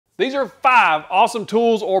These are 5 awesome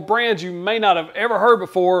tools or brands you may not have ever heard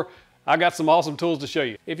before. I got some awesome tools to show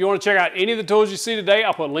you. If you want to check out any of the tools you see today,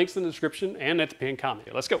 I'll put links in the description and at the pinned comment.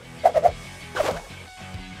 Let's go.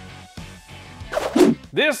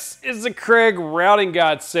 This is the Kreg routing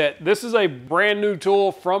guide set. This is a brand new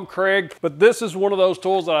tool from Kreg, but this is one of those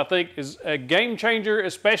tools that I think is a game changer,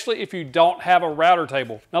 especially if you don't have a router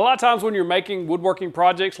table. Now, a lot of times when you're making woodworking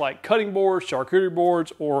projects like cutting boards, charcuterie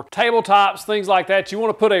boards, or tabletops, things like that, you want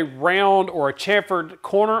to put a round or a chamfered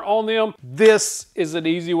corner on them. This is an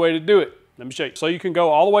easy way to do it. Let me show you. So you can go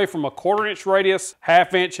all the way from a 1/4 inch radius,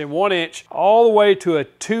 1/2 inch, and 1 inch, all the way to a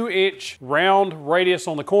 2 inch round radius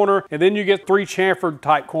on the corner. And then you get 3 chamfered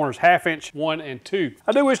type corners, 1/2 inch, 1 and 2.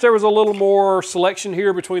 I do wish there was a little more selection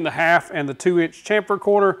here between the 1/2 and the 2 inch chamfer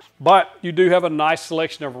corner, but you do have a nice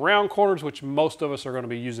selection of round corners, which most of us are going to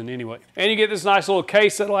be using anyway. And you get this nice little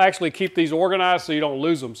case that'll actually keep these organized so you don't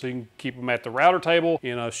lose them. So you can keep them at the router table,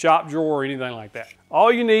 in a shop drawer, or anything like that. All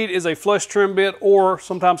you need is a flush trim bit, or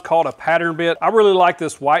sometimes called a pattern bit. I really like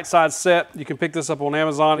this white side set. You can pick this up on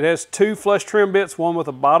Amazon. It has 2 flush trim bits, one with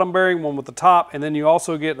a bottom bearing, one with the top, and then you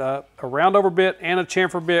also get a roundover bit and a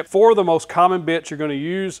chamfer bit. 4 of the most common bits you're going to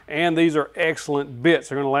use, and these are excellent bits.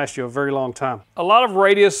 They're going to last you a very long time. A lot of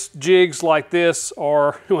radius jigs like this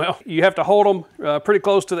are, well, you have to hold them pretty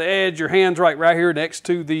close to the edge. Your hand's right here next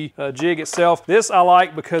to the jig itself. This I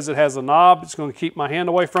like because it has a knob. It's going to keep my hand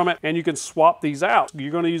away from it, and you can swap these out.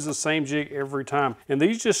 You're going to use the same jig every time. And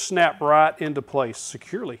these just snap right into place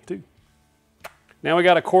securely too. Now we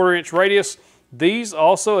got a 1/4 inch radius. These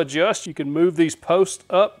also adjust. You can move these posts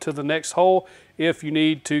up to the next hole if you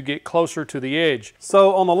need to get closer to the edge.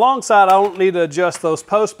 So on the long side, I don't need to adjust those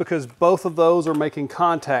posts because both of those are making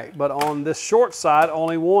contact. But on this short side,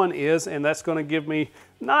 only one is, and that's going to give me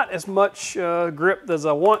not as much grip as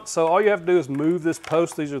I want. So all you have to do is move this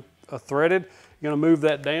post. These are threaded. You're going to move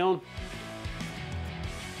that down.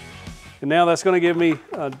 And now that's going to give me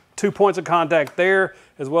 2 points of contact there,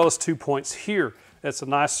 as well as 2 points here. That's a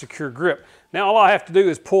nice secure grip. Now all I have to do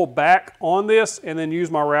is pull back on this and then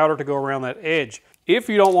use my router to go around that edge. If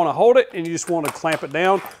you don't want to hold it and you just want to clamp it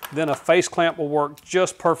down, then a face clamp will work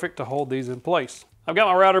just perfect to hold these in place. I've got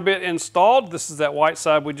my router bit installed. This is that white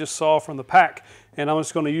side we just saw from the pack. And I'm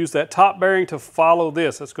just going to use that top bearing to follow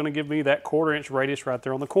this. That's going to give me that 1/4 inch radius right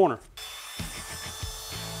there on the corner.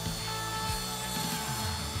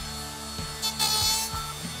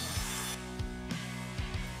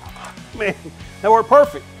 Man, that worked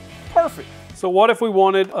perfect, perfect. So what if we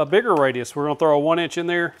wanted a bigger radius? We're gonna throw a 1 inch in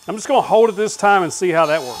there. I'm just gonna hold it this time and see how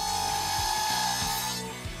that works.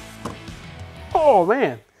 Oh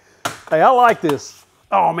man, hey, I like this.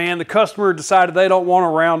 Oh man, the customer decided they don't want a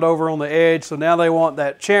round over on the edge, so now they want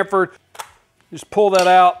that chamfered. Just pull that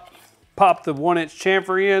out, pop the 1 inch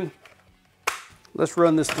chamfer in. Let's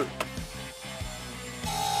run this through.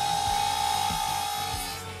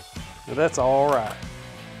 Now that's all right.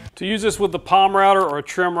 To use this with the palm router or a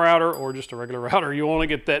trim router or just a regular router, you want to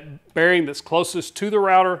get that bearing that's closest to the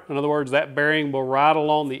router. In other words, that bearing will ride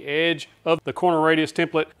along the edge of the corner radius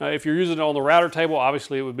template. If you're using it on the router table,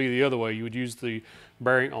 obviously it would be the other way. You would use the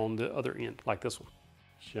bearing on the other end, like this one.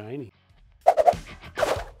 Shiny.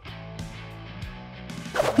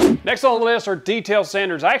 Next on the list are detail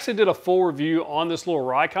sanders. I actually did a full review on this little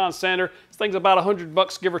Rikon sander. This thing's about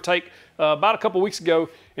 $100 give or take, about a couple weeks ago,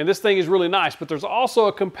 and this thing is really nice. But there's also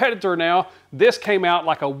a competitor now. This came out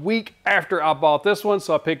like a week after I bought this one,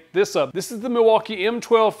 so I picked this up. This is the Milwaukee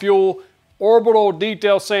M12 Fuel Orbital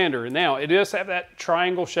Detail Sander. And now it does have that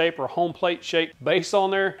triangle shape or home plate shape base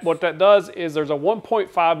on there. What that does is there's a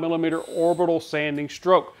 1.5 millimeter orbital sanding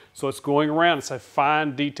stroke. So it's going around. It's a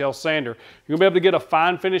fine detail sander. You're gonna be able to get a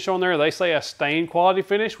fine finish on there. They say a stain quality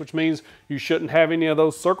finish, which means you shouldn't have any of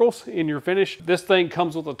those circles in your finish. This thing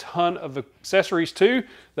comes with a ton of accessories too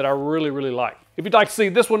that I really, really like. If you'd like to see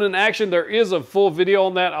this one in action, there is a full video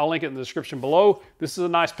on that. I'll link it in the description below. This is a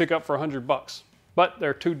nice pickup for $100, but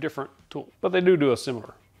they're 2 different tools, but they do a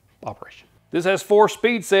similar operation. This has 4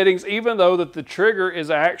 speed settings, even though that the trigger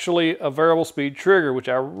is actually a variable speed trigger, which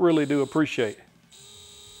I really do appreciate.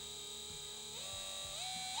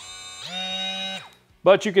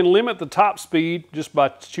 But you can limit the top speed just by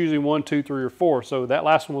choosing 1, 2, 3, or 4. So that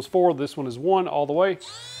last one was 4, this one is 1 all the way.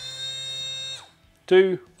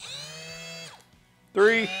 2,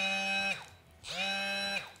 3.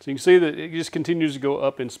 So you can see that it just continues to go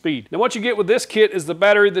up in speed. Now what you get with this kit is the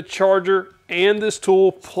battery, the charger, and this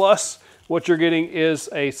tool, plus what you're getting is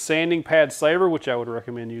a sanding pad saver, which I would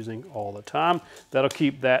recommend using all the time. That'll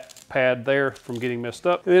keep that pad there from getting messed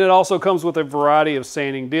up. And then it also comes with a variety of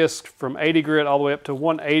sanding discs from 80 grit all the way up to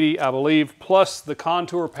 180, I believe, plus the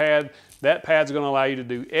contour pad That pad's gonna allow you to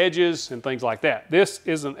do edges and things like that. This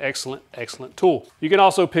is an excellent, excellent tool. You can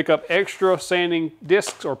also pick up extra sanding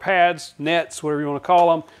discs or pads, nets, whatever you wanna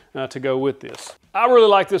call them, to go with this. I really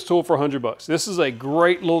like this tool for 100 bucks. This is a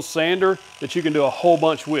great little sander that you can do a whole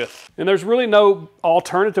bunch with. And there's really no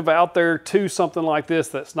alternative out there to something like this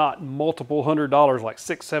that's not multiple $100s, like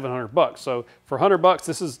 $600, $700. So for 100 bucks,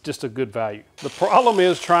 this is just a good value. The problem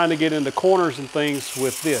is trying to get into corners and things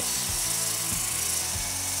with this.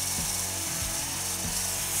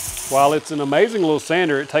 While it's an amazing little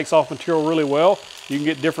sander, it takes off material really well. You can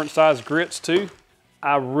get different size grits too.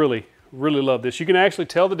 I really love this. You can actually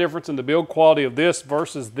tell the difference in the build quality of this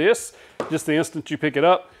versus this, just the instant you pick it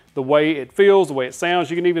up, the way it feels, the way it sounds.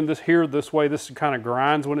 You can even just hear this way this kind of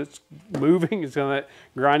grinds when it's moving. It's kind of that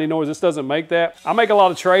grindy noise. This doesn't make that. I make a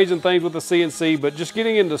lot of trays and things with the CNC, but just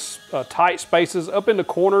getting into tight spaces, up into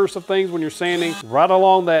corners of things when you're sanding, right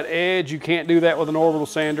along that edge, you can't do that with an orbital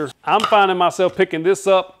sander. I'm finding myself picking this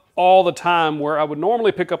up all the time, where I would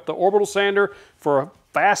normally pick up the orbital sander for a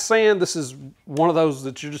fast sand. This is one of those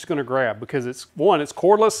that you're just going to grab because it's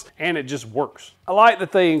cordless and it just works. I like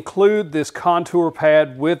that they include this contour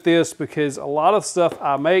pad with this because a lot of stuff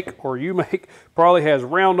I make or you make probably has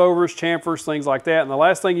roundovers, chamfers, things like that. And the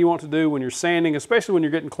last thing you want to do when you're sanding, especially when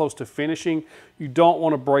you're getting close to finishing, you don't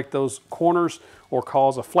want to break those corners or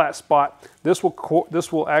cause a flat spot. This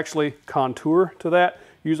will actually contour to that.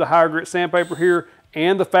 Use a higher grit sandpaper here,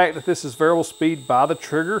 and the fact that this is variable speed by the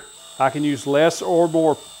trigger, I can use less or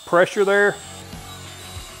more pressure there.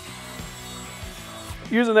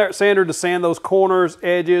 Using that sander to sand those corners,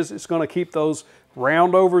 edges, it's going to keep those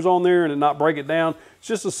roundovers on there and not break it down. It's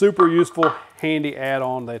just a super useful, handy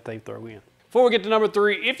add-on that they throw in. Before we get to number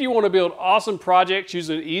 3, if you want to build awesome projects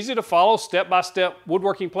using easy to follow step-by-step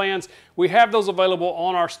woodworking plans, we have those available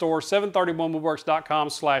on our store,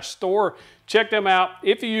 731woodworks.com/store. Check them out.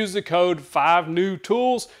 If you use the code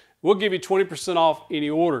 5NEWTOOLS, we'll give you 20% off any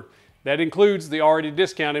order. That includes the already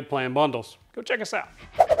discounted plan bundles. Go check us out.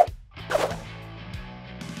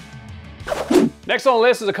 Next on the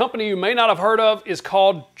list is a company you may not have heard of. Is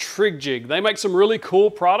called TrigJig. They make some really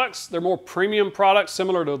cool products. They're more premium products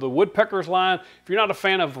similar to the Woodpeckers line. If you're not a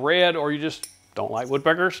fan of red or you just don't like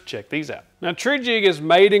woodpeckers, check these out. Now TrigJig is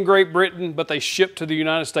made in Great Britain, but they ship to the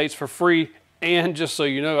United States for free. And just so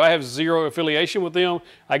you know, I have zero affiliation with them.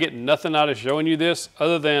 I get nothing out of showing you this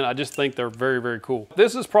other than I just think they're very, very cool.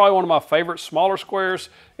 This is probably one of my favorite smaller squares.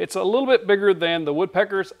 It's a little bit bigger than the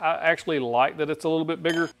Woodpeckers. I actually like that it's a little bit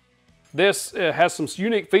bigger. This has some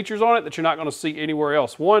unique features on it that you're not going to see anywhere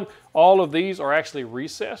else. One, all of these are actually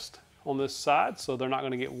recessed on this side, so they're not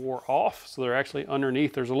going to get wore off. So they're actually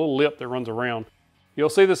underneath. There's a little lip that runs around. You'll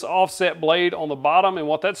see this offset blade on the bottom, and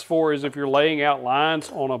what that's for is if you're laying out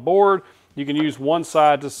lines on a board, you can use one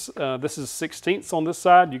side to, this is 1/16 on this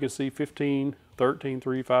side. You can see 15, 13,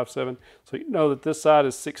 3, 5, 7. So you know that this side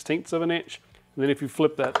is 1/16 of an inch. And then if you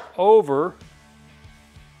flip that over,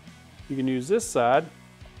 you can use this side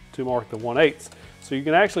to mark the 1/8. So you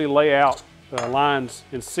can actually lay out lines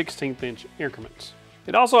in 1/16 inch increments.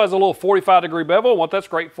 It also has a little 45-degree bevel. What that's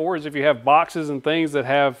great for is if you have boxes and things that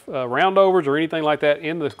have roundovers or anything like that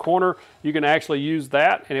in the corner, you can actually use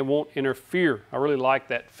that and it won't interfere. I really like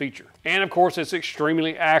that feature. And of course, it's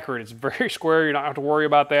extremely accurate. It's very square. You don't have to worry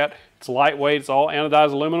about that. It's lightweight. It's all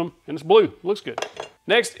anodized aluminum and it's blue. It looks good.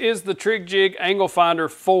 Next is the TrigJig Angle Finder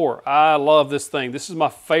 4. I love this thing. This is my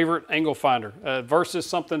favorite angle finder versus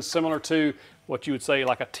something similar to what you would say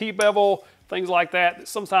like a T-bevel, things like that.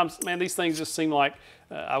 Sometimes, man, these things just seem like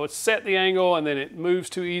I would set the angle and then it moves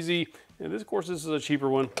too easy. And this, of course, this is a cheaper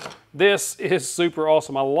one. This is super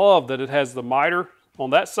awesome. I love that it has the miter on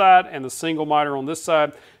that side and the single miter on this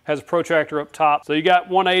side. Has a protractor up top. So you got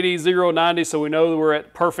 180, 0, 90, so we know that we're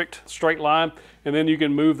at perfect straight line. And then you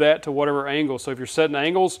can move that to whatever angle. So if you're setting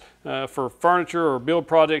angles for furniture or build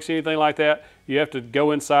projects, anything like that, you have to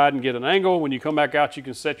go inside and get an angle. When you come back out, you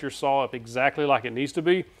can set your saw up exactly like it needs to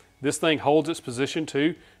be. This thing holds its position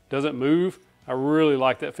too, doesn't move. I really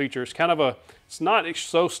like that feature. It's kind of it's not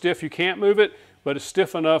so stiff you can't move it, but it's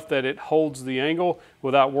stiff enough that it holds the angle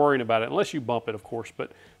without worrying about it, unless you bump it, of course.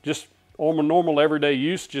 But just on normal everyday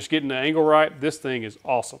use, just getting the angle right, this thing is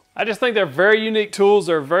awesome. I just think they're very unique tools.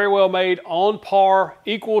 They're very well made, on par,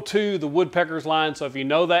 equal to the Woodpeckers line. So if you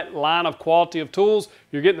know that line of quality of tools,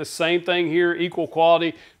 you're getting the same thing here, equal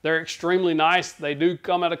quality. They're extremely nice. They do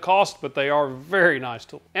come at a cost, but they are very nice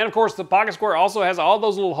tools. And of course, the pocket square also has all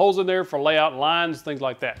those little holes in there for layout lines, things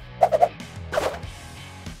like that.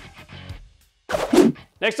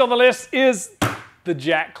 Next on the list is the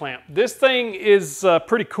JackClamp. This thing is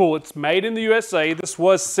pretty cool. It's made in the USA. This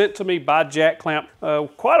was sent to me by JackClamp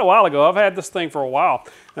quite a while ago. I've had this thing for a while.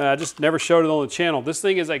 I just never showed it on the channel. This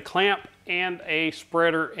thing is a clamp and a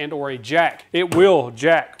spreader and or a jack. It will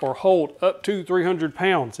jack or hold up to 300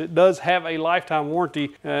 pounds. It does have a lifetime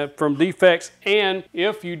warranty from defects, and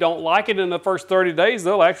if you don't like it in the first 30 days,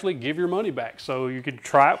 they'll actually give your money back. So you can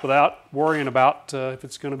try it without worrying about if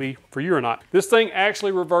it's gonna be for you or not. This thing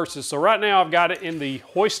actually reverses. So right now I've got it in the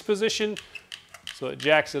hoist position, so it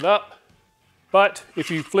jacks it up. But if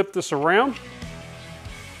you flip this around,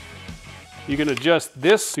 you can adjust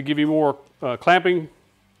this to give you more clamping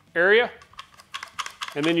area,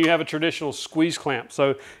 and then you have a traditional squeeze clamp.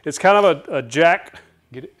 So it's kind of a jack,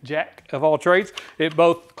 get it? Jack of all trades. It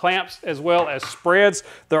both clamps as well as spreads.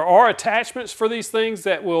 There are attachments for these things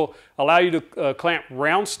that will allow you to clamp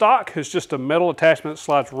round stock. It's just a metal attachment that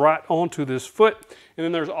slides right onto this foot. And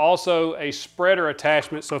then there's also a spreader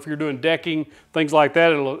attachment. So if you're doing decking, things like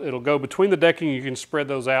that, it'll go between the decking. You can spread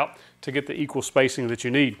those out to get the equal spacing that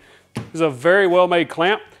you need. This is a very well-made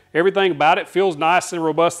clamp. Everything about it feels nice and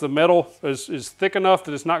robust. The metal is thick enough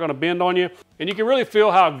that it's not going to bend on you. And you can really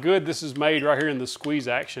feel how good this is made right here in the squeeze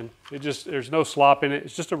action. There's no slop in it.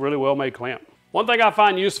 It's just a really well-made clamp. One thing I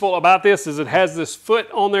find useful about this is it has this foot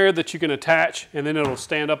on there that you can attach, and then it'll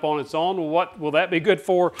stand up on its own. Well, what will that be good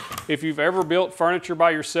for? If you've ever built furniture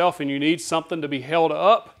by yourself and you need something to be held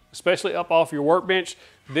up, especially up off your workbench,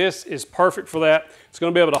 this is perfect for that. It's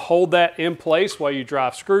going to be able to hold that in place while you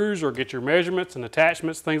drive screws or get your measurements and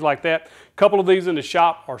attachments, things like that. A couple of these in the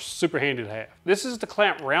shop are super handy to have. This is to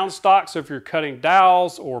clamp round stock, so if you're cutting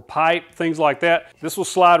dowels or pipe, things like that, this will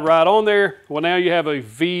slide right on there. Well, now you have a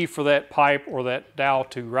V for that pipe or that dowel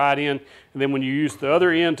to ride in, and then when you use the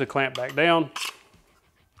other end to clamp back down,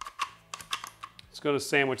 going to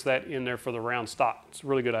sandwich that in there for the round stock. It's a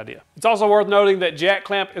really good idea. It's also worth noting that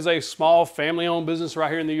JackClamp is a small family-owned business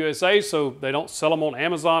right here in the USA, so they don't sell them on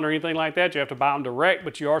Amazon or anything like that. You have to buy them direct,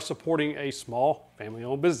 but you are supporting a small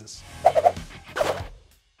family-owned business.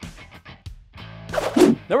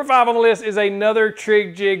 Number 5 on the list is another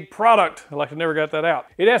TrigJig product. I like I never got that out.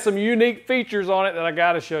 It has some unique features on it that I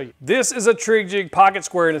gotta show you. This is a TrigJig pocket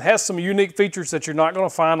square, and it has some unique features that you're not gonna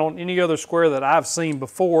find on any other square that I've seen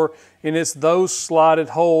before, and it's those slotted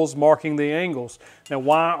holes marking the angles. Now,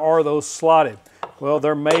 why are those slotted? Well,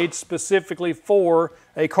 they're made specifically for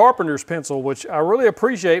a carpenter's pencil, which I really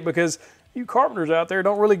appreciate because you carpenters out there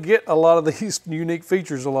don't really get a lot of these unique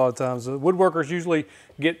features a lot of times. The woodworkers usually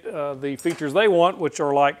get the features they want, which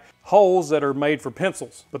are like holes that are made for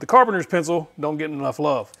pencils. But the carpenter's pencil don't get enough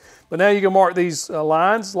love. But now you can mark these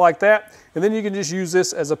lines like that, and then you can just use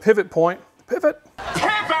this as a pivot point. Pivot!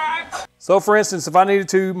 Pivot! So for instance, if I needed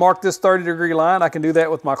to mark this 30-degree line, I can do that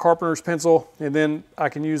with my carpenter's pencil, and then I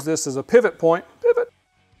can use this as a pivot point, pivot,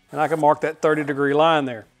 and I can mark that 30-degree line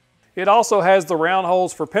there. It also has the round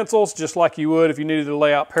holes for pencils, just like you would if you needed to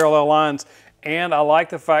lay out parallel lines. And I like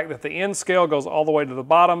the fact that the end scale goes all the way to the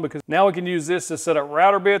bottom, because now we can use this to set up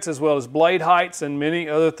router bits as well as blade heights and many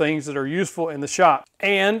other things that are useful in the shop.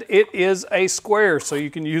 And it is a square, so you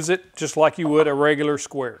can use it just like you would a regular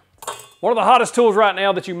square. One of the hottest tools right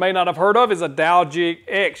now that you may not have heard of is a JackClamp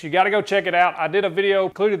X. You got to go check it out. I did a video,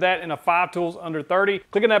 included that in a 5 tools under 30.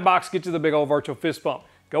 Click in that box, get you the big old virtual fist bump.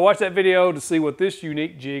 Go watch that video to see what this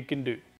unique jig can do.